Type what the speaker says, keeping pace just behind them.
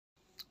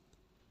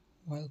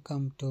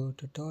Welcome to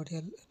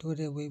tutorial.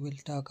 Today we will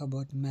talk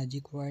about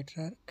Magic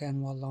Writer.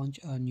 Canva launch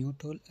a new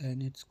tool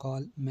and it's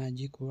called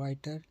Magic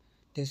Writer.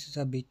 This is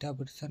a beta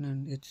version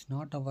and it's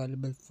not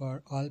available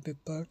for all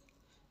people,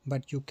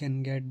 but you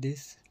can get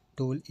this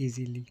tool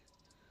easily.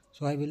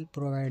 So I will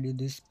provide you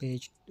this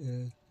page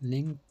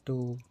link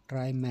to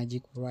try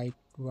Magic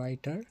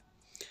Writer.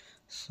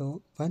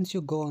 So once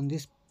you go on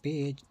this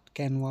page,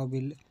 Canva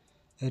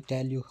will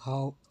tell you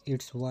how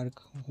it's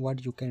work,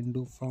 what you can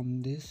do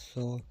from this.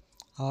 So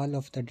all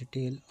of the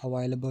detail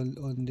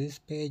available on this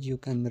page, you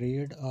can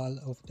read all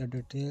of the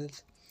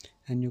details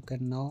and you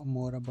can know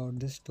more about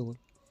this tool.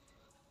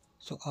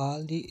 So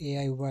all the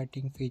AI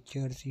writing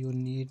features you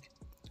need,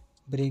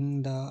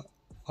 bring the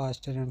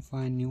faster and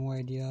find new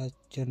ideas,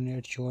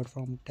 generate short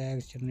form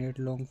text, generate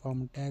long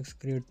form text,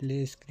 create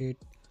list, create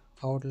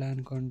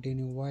outline,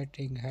 continue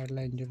writing,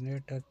 headline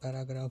generator,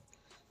 paragraph,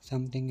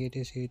 something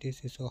etc.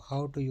 So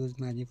how to use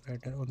Magic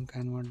Writer on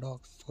Canva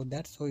Docs? So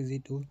that's so easy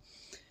to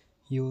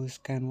use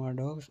Canva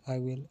Docs. I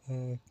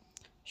will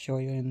show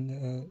you in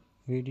the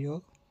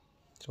video.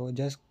 So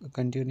just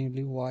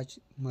continually watch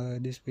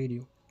this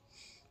video.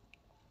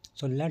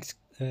 So let's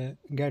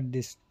get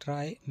this.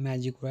 Try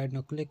Magic Writer.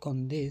 Now click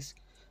on this.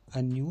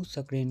 A new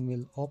screen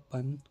will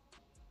open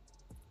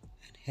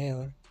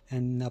here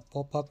and a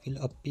pop-up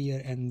will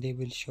appear and they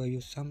will show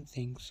you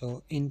something.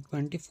 So in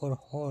 24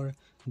 hours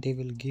they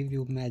will give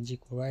you Magic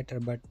Writer,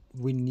 but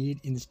we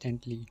need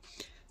instantly.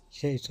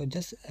 So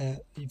just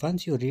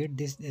once you read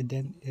this,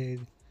 then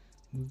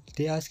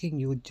they asking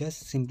you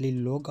just simply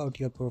log out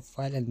your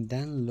profile and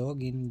then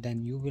log in,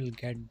 then you will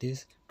get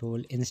this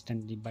tool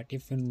instantly. But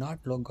if you not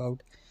log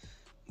out,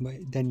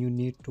 then you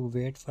need to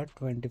wait for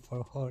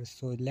 24 hours.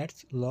 So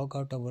let's log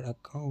out our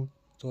account.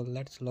 So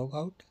let's log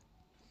out.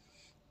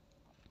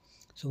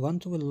 So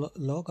once we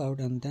log out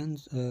and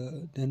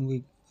then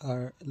we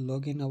are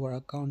login our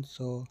account,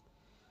 so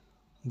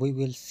we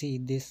will see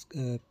this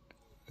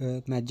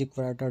Magic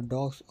Writer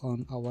Docs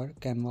on our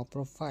Canva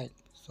profile.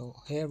 So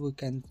here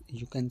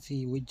you can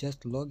see we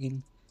just log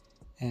in,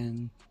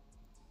 and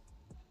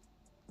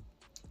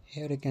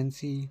here you can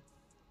see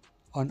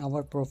on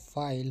our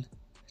profile.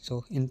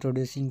 So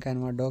introducing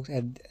Canva Docs,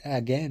 and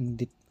again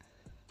the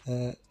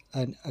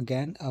and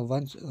again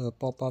once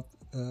pop-up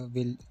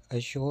will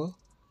show,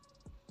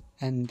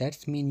 and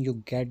that's mean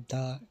you get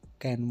the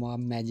Canva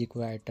Magic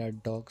Writer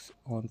Docs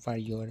on for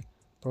your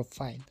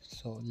profile.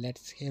 So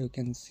let's here you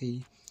can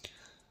see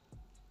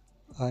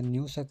a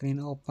new screen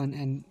open,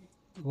 and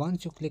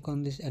once you click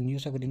on this, a new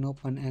screen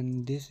open,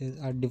 and this is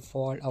a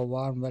default a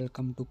warm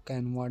welcome to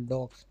Canva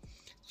Docs.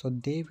 So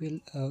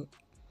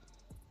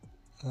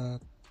uh,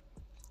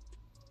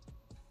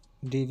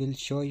 they will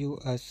show you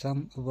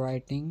some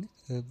writing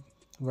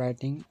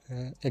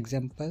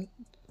example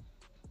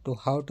to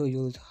how to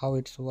use, how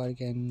it's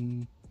work,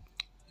 and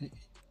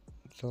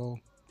so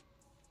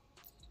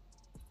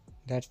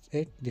that's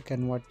it, the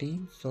Canva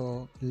team.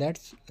 So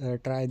let's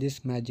try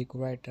this Magic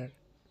Writer.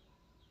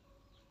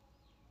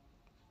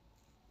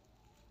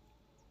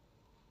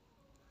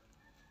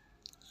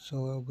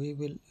 So we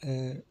will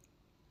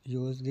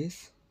use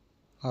this,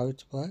 how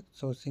it works.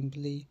 So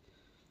simply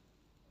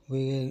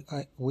we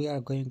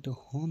are going to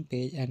home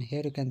page, and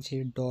here you can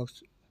see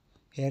docs.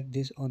 Here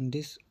this on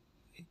this,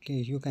 okay,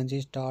 you can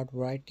see start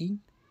writing.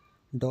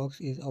 Docs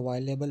is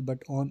available,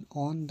 but on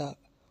the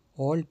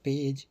old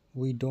page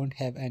we don't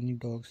have any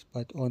docs,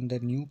 but on the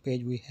new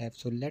page we have.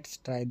 So let's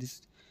try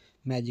this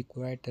Magic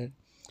Writer.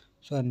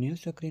 So a new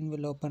screen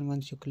will open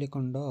once you click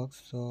on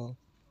docs. So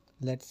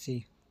let's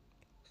see.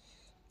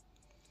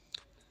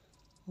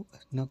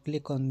 Now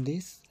click on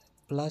this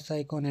plus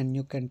icon and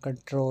you can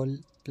control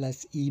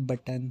plus E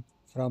button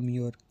from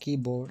your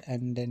keyboard,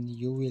 and then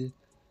you will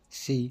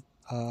see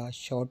a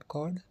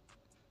shortcut.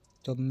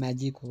 So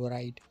Magic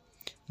Write.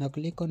 Now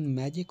click on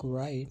Magic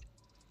Write.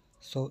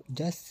 So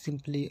just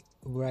simply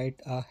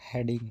write a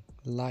heading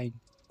line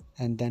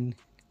and then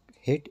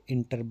hit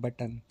enter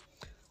button.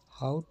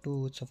 How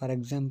to, so for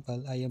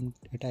example I am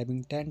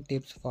typing 10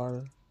 tips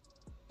for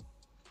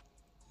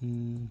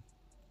um,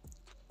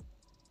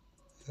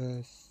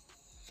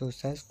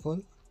 successful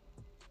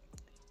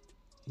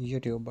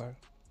YouTuber.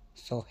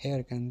 So here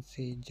you can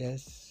see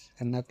just,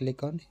 and now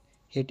click on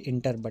hit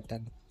enter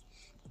button.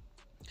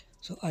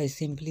 So I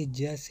simply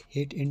just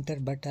hit enter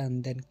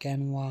button, then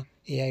Canva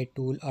AI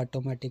tool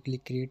automatically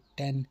create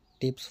 10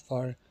 tips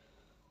for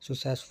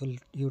successful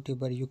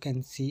YouTuber. You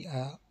can see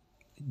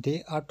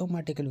they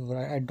automatically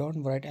write. I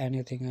don't write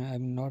anything.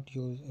 I'm not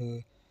use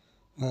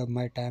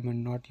my time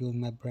and not use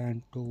my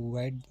brand to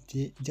write.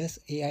 Just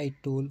AI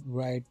tool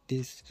write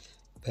this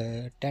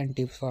 10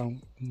 tips for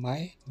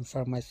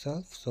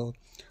myself. So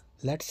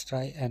let's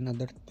try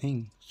another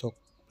thing. So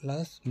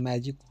plus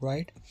Magic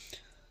Write.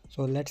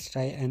 So let's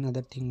try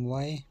another thing.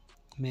 Why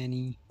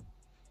many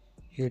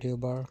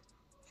YouTuber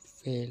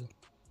fail?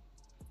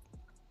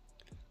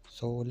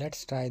 So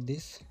let's try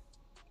this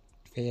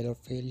fail or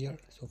failure.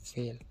 So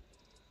fail.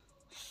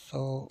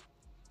 So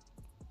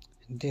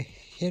they,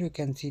 here you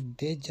can see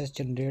they just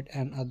generate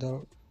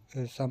another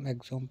some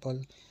example.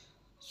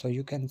 So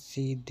you can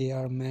see there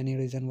are many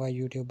reasons why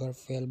YouTuber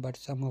fail, but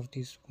some of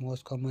these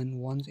most common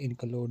ones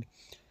include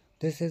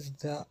this is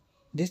the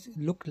this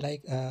look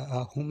like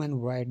a human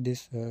write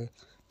this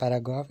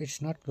paragraph.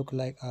 It's not look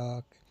like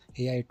a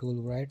AI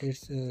tool, right?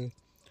 It's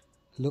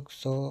looks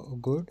so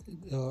good,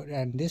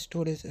 and this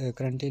tool is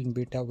currently in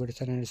beta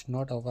version and it's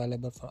not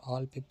available for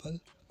all people.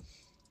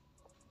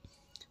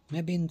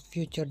 Maybe in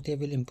future they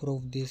will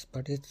improve this,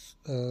 but it's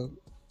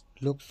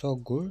looks so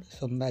good.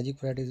 So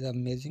Magic Write is an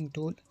amazing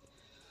tool.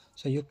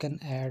 So you can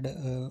add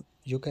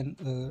you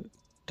can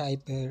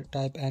type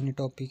any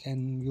topic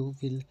and you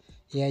will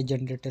AI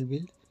generator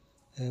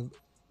uh,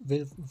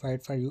 will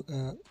write for you.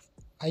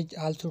 I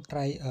also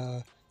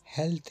try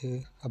health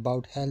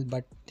about health,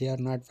 but they are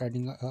not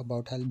writing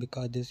about health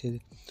because this is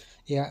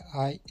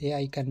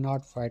AI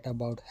cannot write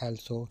about health.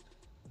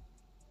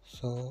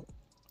 So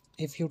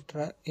if you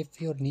try,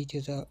 if your niche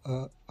is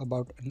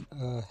about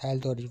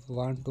health, or if you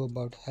want to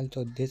about health,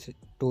 so this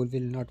tool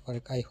will not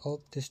work. I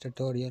hope this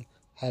tutorial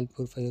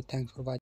helpful for you. Thanks for watching.